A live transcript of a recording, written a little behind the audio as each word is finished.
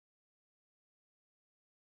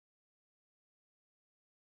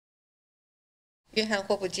约翰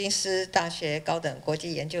霍普金斯大学高等国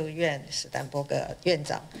际研究院史丹伯格院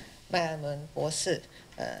长麦安伦博士，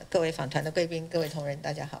各位访团的贵宾，各位同仁，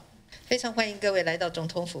大家好，非常欢迎各位来到总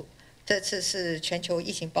统府。这次是全球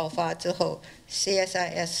疫情爆发之后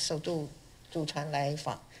 ，Csis 首度组团来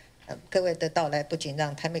访。各位的到来不仅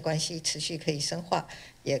让台美关系持续可以深化，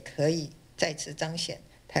也可以再次彰显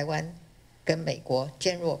台湾跟美国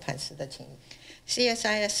坚若磐石的情谊。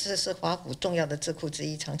Csis 是华府重要的智库之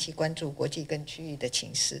一，长期关注国际跟区域的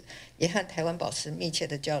情势，也和台湾保持密切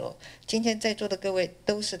的交流。今天在座的各位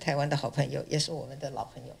都是台湾的好朋友，也是我们的老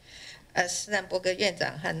朋友。斯坦伯格院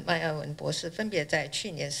长和麦尔文博士分别在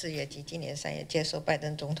去年4月及今年3月接受拜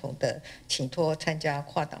登总统的请托，参加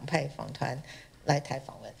跨党派访团来台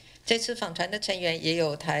访问。这次访团的成员也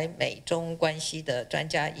有台美中关系的专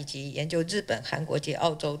家，以及研究日本、韩国及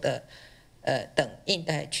澳洲的等印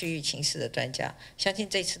太区域情势的专家。相信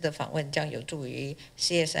这次的访问将有助于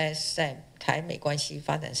Csis 在台美关系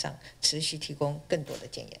发展上持续提供更多的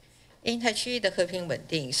建言。印太区域的和平稳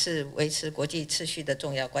定是维持国际秩序的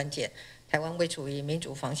重要关键。台湾位处于民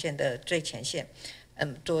主防线的最前线。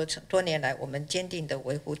多年来，我们坚定地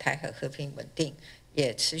维护台海和平稳定，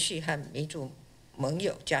也持续和民主盟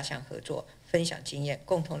友加强合作，分享经验，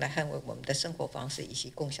共同来捍卫我们的生活方式以及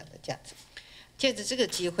共享的价值。借着这个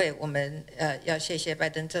机会，我们要谢谢拜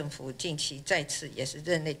登政府近期再次也是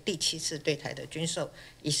任内第7次对台的军售，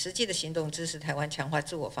以实际的行动支持台湾强化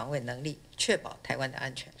自我防卫能力，确保台湾的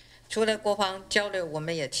安全。除了国防交流，我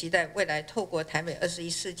们也期待未来透过台美21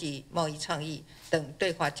世纪贸易倡议等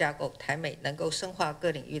对话架构，台美能够深化各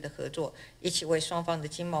领域的合作，一起为双方的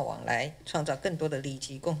经贸往来创造更多的利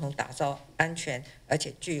基，共同打造安全而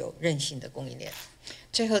且具有韧性的供应链。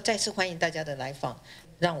最后，再次欢迎大家的来访，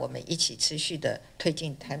让我们一起持续的推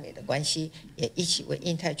进台美的关系，也一起为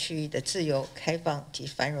印太区域的自由、开放及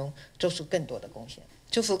繁荣做出更多的贡献。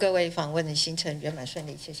祝福各位访问的行程圆满顺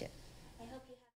利，谢谢。